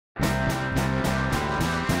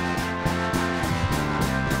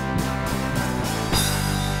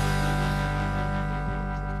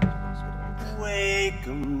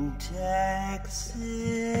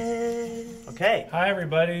Texas. Okay. Hi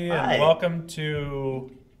everybody, Hi. and welcome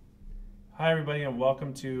to.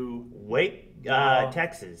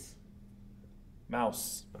 Texas.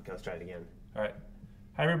 Mouse. Okay, let's try it again. All right.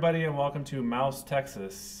 Hi everybody, and welcome to Mouse,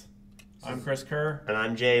 Texas. I'm Chris Kerr. And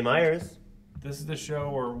I'm Jay Meyers. This is the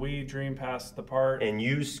show where we dream past the part. And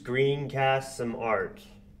you screencast some art.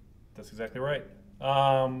 That's exactly right.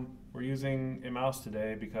 We're using a mouse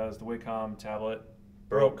today because the Wacom tablet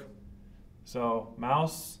broke. So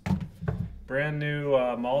mouse, brand new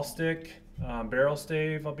maul stick, barrel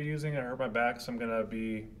stave I'll be using. I hurt my back, so I'm gonna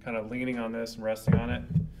be kind of leaning on this and resting on it.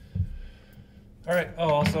 All right. Oh,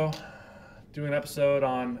 also do an episode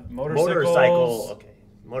on motorcycles. Okay.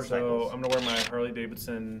 Motorcycles. So I'm gonna wear my Harley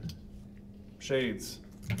Davidson shades.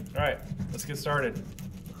 All right, let's get started.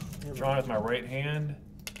 Drawing with my right hand,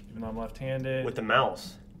 even though I'm left-handed. With the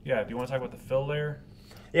mouse. Yeah. Do you want to talk about the fill layer?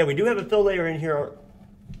 Yeah, we do have a fill layer in here.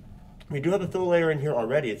 We do have a fill layer in here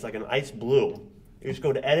already. It's like an ice blue. You just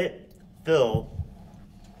go to edit, fill,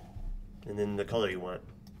 and then the color you want.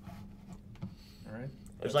 All right.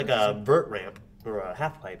 It's like a vert ramp or a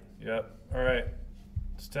half pipe. Yep. All right.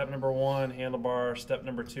 Step number 1, handlebar. Step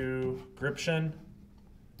number 2, gription.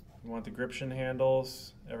 You want the gription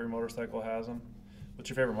handles. Every motorcycle has them. What's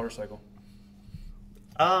your favorite motorcycle?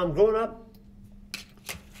 Growing up,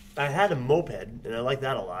 I had a moped, and I liked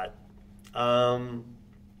that a lot.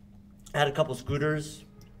 I had a couple scooters.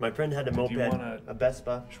 My friend had a moped, a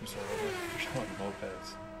Vespa. Should we start over? You're showing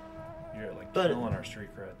mopeds. You're like But- killing our street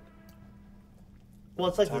cred. Well,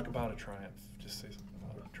 it's like Talk about a Triumph. Just say something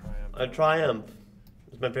about a Triumph. a Triumph.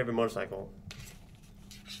 It's my favorite motorcycle.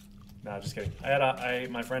 Nah, just kidding.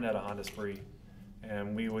 My friend had a Honda Spree,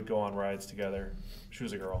 and we would go on rides together. She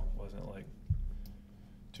was a girl, wasn't like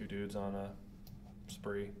two dudes on a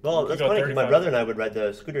Spree. Well, We that's could go funny because my 35 brother and I would ride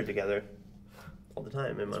the scooter together all the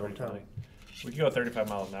time in my That's pretty hometown. funny. We could go 35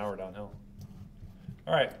 miles an hour downhill.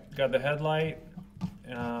 All right, got the headlight,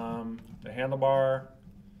 the handlebar,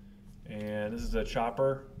 and this is a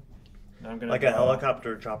chopper. Now I'm gonna Like a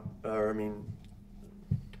helicopter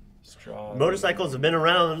straw. motorcycles have been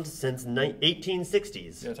around since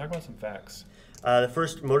 1860s. Yeah, talk about some facts. The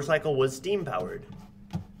first motorcycle was steam powered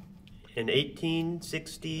in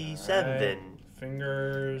 1867. Right.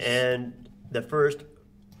 Fingers. And the first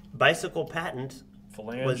bicycle patent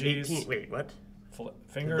phalanges. was 18. Wait, what?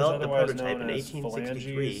 Fingers, Developed the otherwise prototype known in as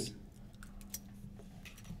 1863. phalanges.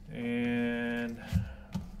 And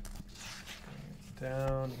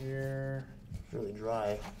down here. Really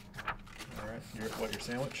dry. All right, your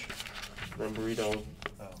sandwich? My burrito.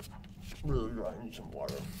 Oh, Really dry. I need some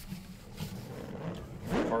water.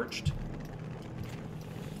 parched.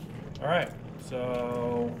 All right,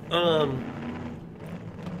 so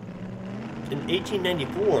In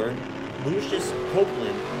 1894, Lucius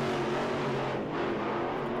Copeland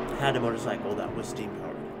had a motorcycle that was steam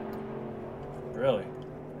powered. really,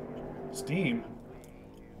 steam.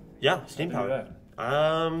 Yeah, steam How'd they do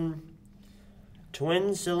powered.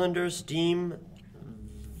 Twin cylinder steam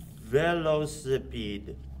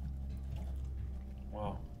velocipede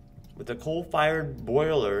Wow. with a coal-fired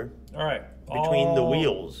boiler All right. between the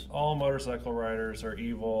wheels. All motorcycle riders are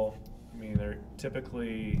evil. I mean, they're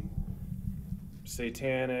typically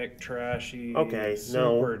satanic, trashy, Okay,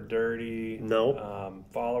 super dirty. Nope.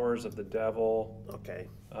 Followers of the devil. Okay.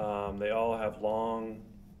 They all have long.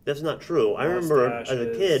 That's not true. I remember as a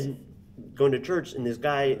Mustaches. kid going to church and this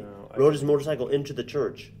guy No, rode his motorcycle into the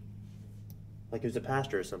church. Like he was a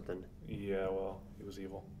pastor or something. Yeah, well, he was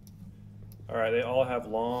evil. All right, they all have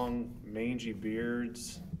long, mangy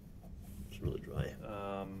beards. It's really dry.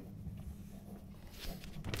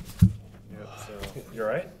 Yep. So you all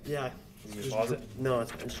right? Yeah. You just pause it? No,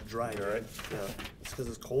 it's dry. You all right? Yeah. It's because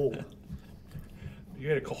it's cold.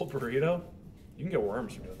 You ate a cold burrito? You can get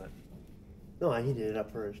worms from doing that. No, I heated it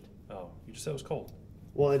up first. Oh, you just said it was cold.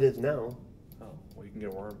 Well, it is now. Oh, well, you can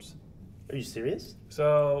get worms. Are you serious?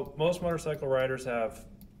 So most motorcycle riders have,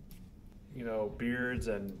 beards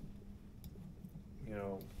and,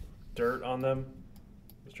 dirt on them.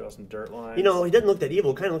 Let's draw some dirt lines. He doesn't look that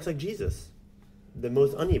evil. Kind of looks like Jesus. The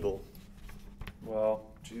most unevil. Well,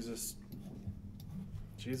 Jesus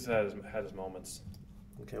had his moments.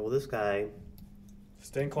 Okay, well, this guy...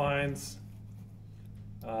 Stink lines,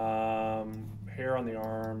 hair on the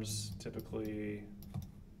arms, typically.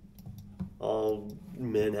 All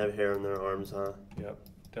men have hair on their arms, huh? Yep,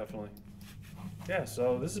 definitely. Yeah,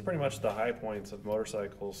 so this is pretty much the high points of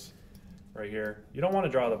motorcycles right here. You don't want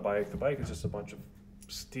to draw the bike. The bike is just a bunch of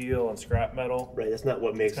steel and scrap metal. Right, that's not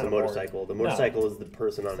what makes the motorcycle. The motorcycle is the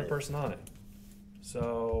person on it. The person on it.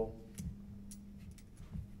 So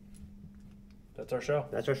that's our show.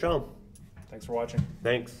 That's our show. Thanks for watching.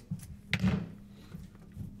 Thanks.